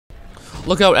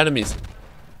Look out, enemies.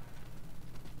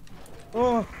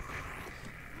 Oh.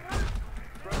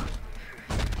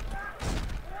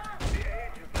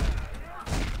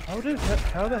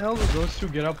 How the hell did those two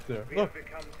get up there? Look.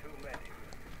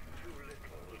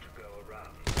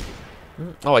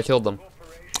 Oh, I killed them.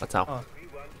 That's how. Oh.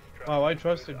 Wow, I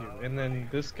trusted you. And then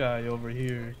this guy over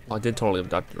here. Oh, I did totally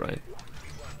abduct you, right?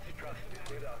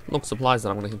 Look, supplies that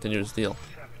I'm going to continue to steal.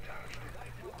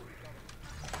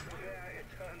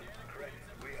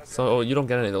 So, you don't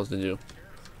get any of those, did you?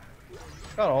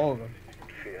 Got all of them.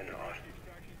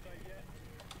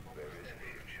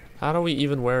 How do we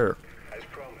even wear?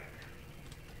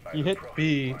 You hit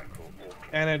B,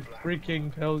 and it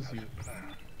freaking tells you.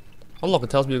 Oh look, it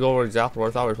tells me to go over exactly where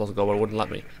I thought we were supposed to go, but it wouldn't let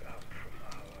me.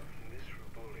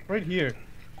 Right here.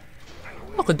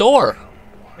 Look, a door!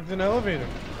 It's an elevator.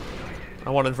 I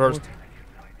want in first.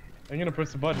 I'm gonna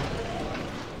press the button.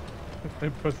 If I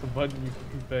press the button, you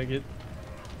can bag it.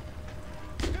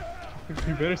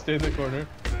 You better stay in the corner.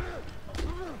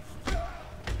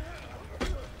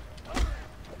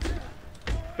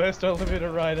 Best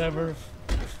elevator ride ever.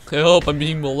 Help, I'm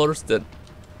being molested.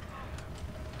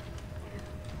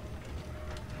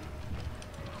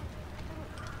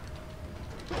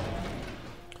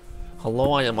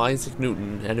 Hello, I am Isaac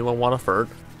Newton. Anyone want a Ferg?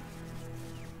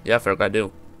 Yeah, Ferg, I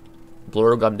do.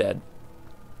 Blurg, I'm dead.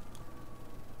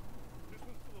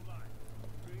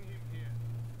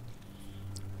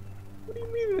 What do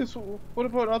you mean this? What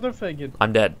about other faggot?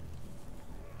 I'm dead.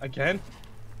 Again?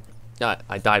 Yeah,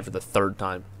 I died for the 3rd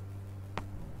time.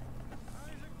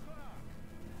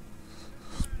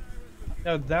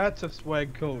 Now that's a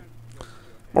swag coat.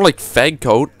 More like fag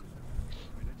coat.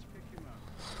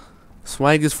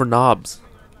 Swag is for knobs.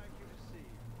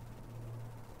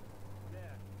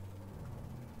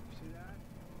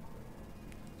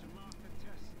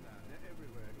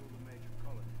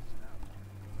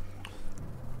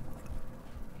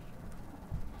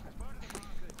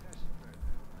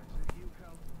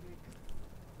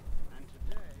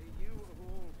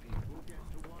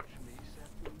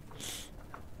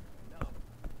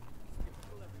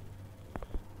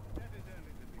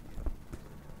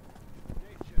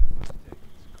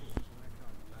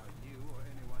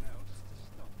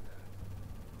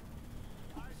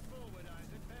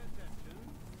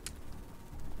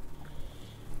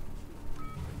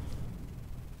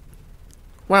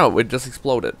 Wow, it just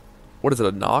exploded. What is it,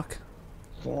 a knock?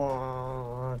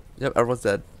 Yep, everyone's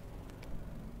dead.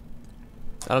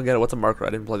 I don't get it. What's a marker?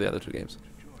 I didn't play the other 2 games.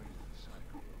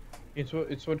 It's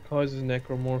what causes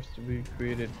necromorphs to be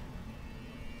created.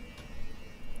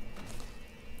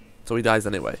 So he dies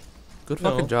anyway. Good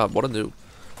No. fucking job. What a noob.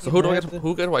 So who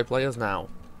do I play as now?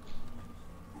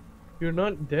 You're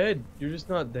not dead. You're just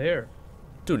not there.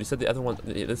 Dude, you said the other one.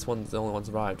 This one's the only one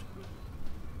survived.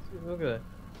 Look at that.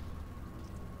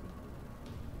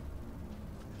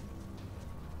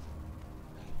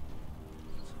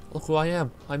 Look who I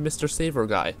am. I'm Mr. Saver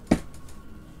guy.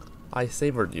 I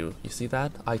savored you. You see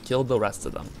that? I killed the rest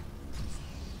of them.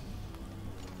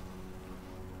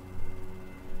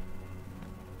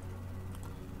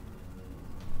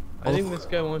 I think this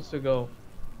guy wants to go.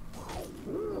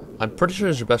 I'm pretty sure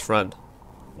he's your best friend.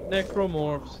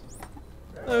 Necromorphs.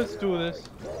 Let's do this.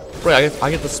 Right,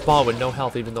 I get to spawn with no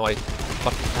health even though I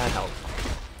fucking had health.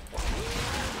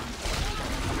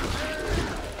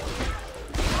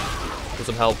 With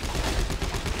some help.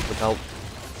 Some help.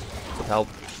 Some help.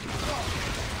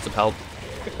 Some help.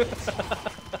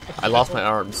 I lost my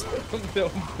arms.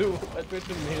 Don't do it. I tried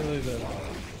to melee them.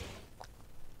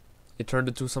 It turned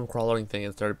into some crawling thing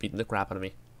and started beating the crap out of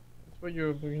me. That's what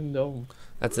you're freaking dumb.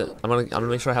 That's it. I'm gonna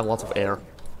make sure I have lots of air.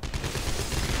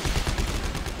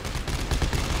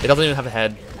 It doesn't even have a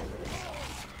head.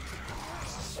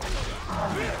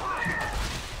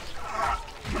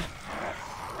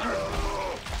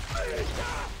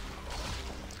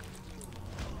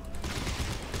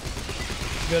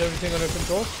 You got everything under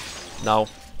control? No.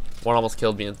 One almost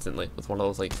killed me instantly with one of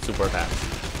those like super attacks.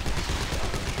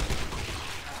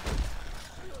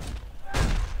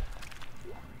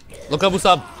 Look up,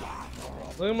 Usab!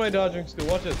 Look at my dodging skill.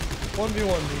 Watch it. 1v1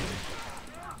 me.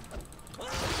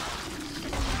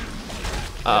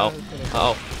 Uh-oh.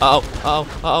 Uh-oh. Uh-oh. Uh-oh.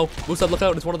 Uh-oh. Usab, look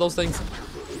out. It's one of those things.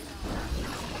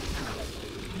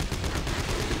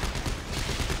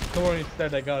 Don't worry, it's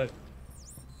dead. I got it.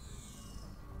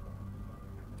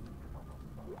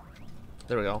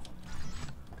 There we go.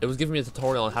 It was giving me a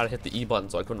tutorial on how to hit the E button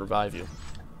so I couldn't revive you.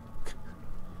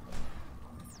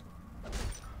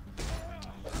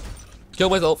 Kill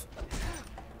myself.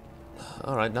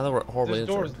 Alright, now that we're horribly This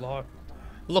door injured. is locked.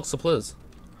 Look, supplies.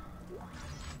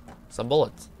 Some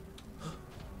bullets.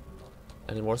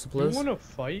 Any more You supplies? wanna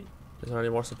fight? Is there any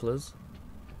more supplies?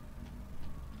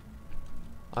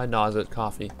 I nauseate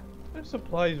coffee. There's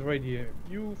supplies right here.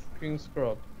 You fucking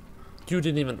scrub. You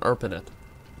didn't even open it.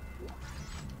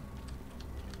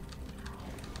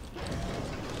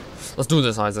 Let's do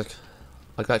this, Isaac.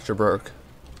 I got your Berg.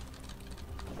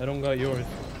 I don't got yours.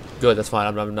 Good, that's fine.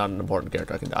 I'm not an important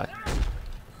character. I can die.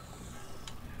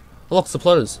 Oh, look,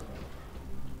 supplies.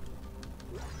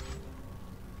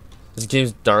 This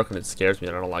game's dark and it scares me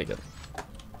and I don't like it.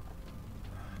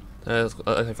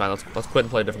 Okay, fine. Let's quit and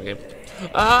play a different game.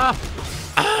 Ah!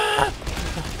 Ah!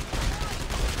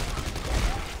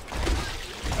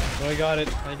 Oh, I got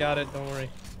it. I got it. Don't worry.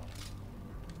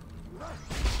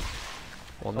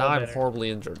 Well, now All I'm better.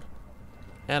 horribly injured.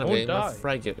 And I'm getting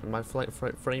my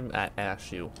die. frame at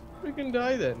ash you. We can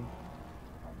die then.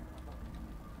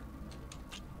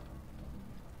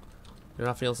 You're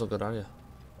not feeling so good, are you?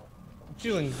 I'm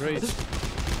feeling great.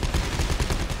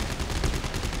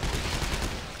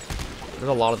 There's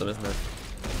a lot of them, isn't there?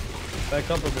 Back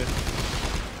up a bit.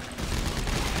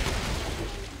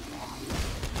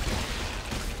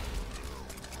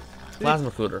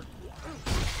 Plasma cooter.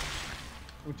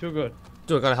 We're too good.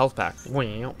 Dude, I got a health pack.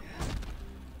 Wow.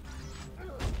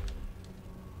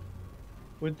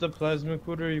 With the plasma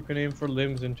cooter, you can aim for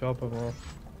limbs and chop them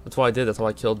off. That's what I did. That's how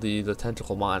I killed the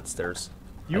tentacle monsters.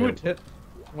 You would hit.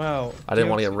 Wow. I didn't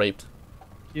want to get raped.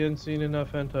 You hadn't seen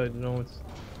enough hentai to know it's.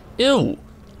 Ew!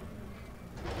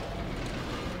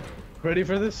 Ready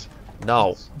for this?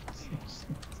 No.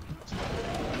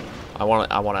 I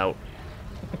want out.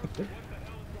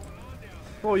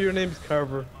 Oh, your name's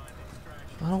Carver.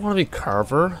 I don't want to be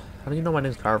Carver. How do you know my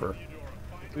name's Carver?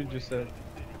 That's what you just said.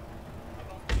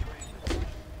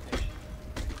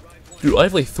 Dude, I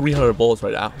have like 300 bullets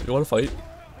right now. You want to fight?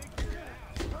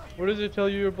 Where does it tell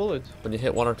you your bullets? When you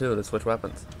hit one or two, they switch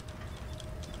weapons.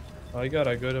 I got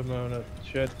a good amount of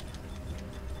shit.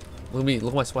 Look at me.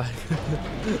 Look at my swag.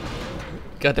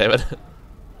 God damn it.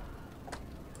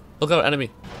 Look out,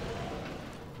 enemy.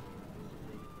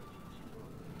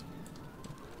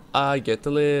 I get to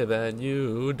live and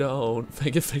you don't.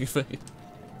 Fake it, fake it, fake it.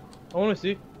 I want to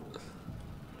see.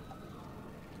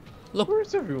 Look,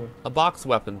 Where's everyone? a box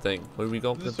weapon thing. Where we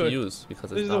don't This get to way. use because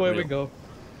it's This is not the way real. we go.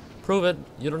 Prove it.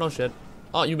 You don't know shit.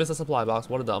 Oh, you missed a supply box.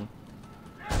 What a dumb.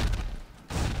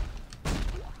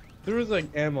 There was like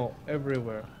ammo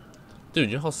everywhere. Dude,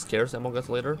 you know how scarce ammo gets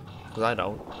later? Because I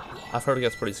don't. I've heard it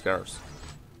gets pretty scarce.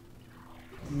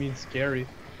 I mean, scary.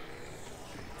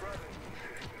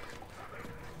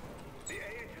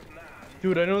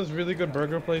 Dude, I know this really good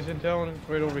burger place in town. It's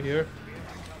right over here.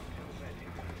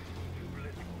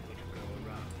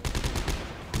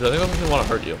 Dude, I think doesn't want to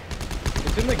hurt you.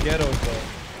 It's in the ghettos though.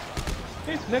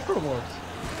 Hey, it's necromorphs.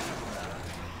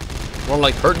 More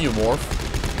like hurting you, Morph.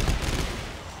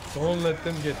 Don't let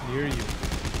them get near you.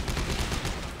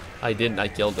 I didn't. I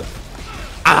killed him.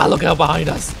 Ah, look out behind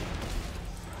us.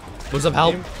 With some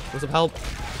help. Aim. With some help.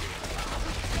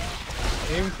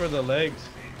 Aim for the legs.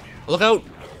 Look out.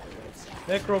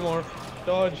 Necromorph.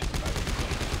 Dodge.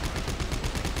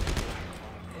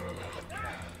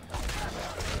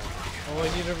 Oh,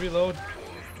 I need to reload.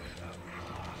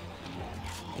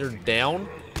 You're down.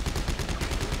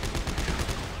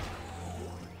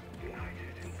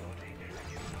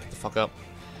 Get the fuck up.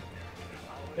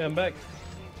 Yeah, I'm back.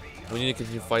 We need to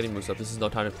continue fighting, Musa. This is no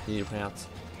time to pee your pants.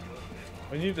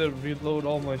 I need to reload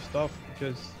all my stuff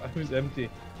because I was empty.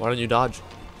 Why don't you dodge?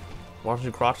 Why don't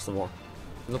you crotch some more?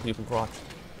 Look, you can crotch.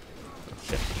 Oh,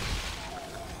 shit.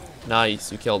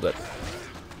 Nice, you killed it.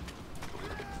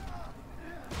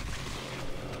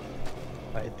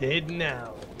 I did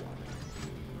now.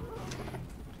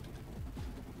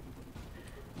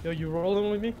 Yo, you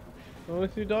rolling with me? Rolling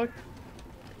with you, dog?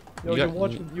 Yo,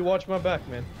 you watch my back,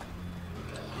 man.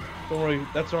 Don't worry,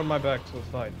 that's on my back, so it's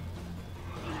fine.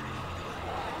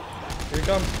 Here he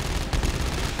comes.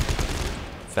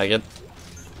 Faggot.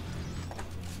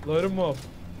 Load him up.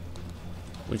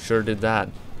 We sure did that.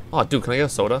 Oh, dude, can I get a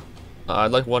soda?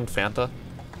 I'd like one Fanta.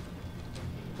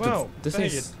 Wow, this faggot,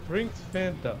 is- drinks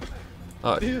Fanta.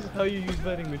 Uh, This is how you use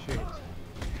vending machines.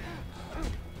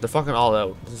 they're fucking all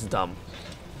out. This is dumb.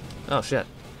 Oh, shit.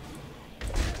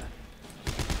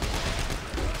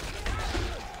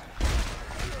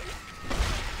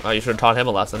 Oh, you should have taught him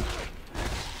a lesson.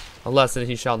 A lesson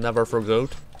he shall never forget.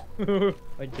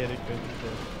 I get it, good.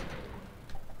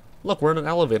 Look, we're in an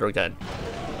elevator again.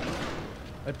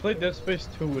 I played Dead Space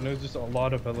 2 and it was just a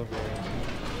lot of elevators.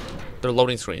 They're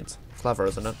loading screens. Clever,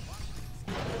 isn't it?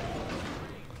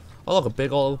 Oh, look, a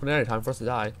big old open area. Time for us to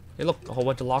die. Hey, look, a whole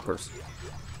bunch of lockers.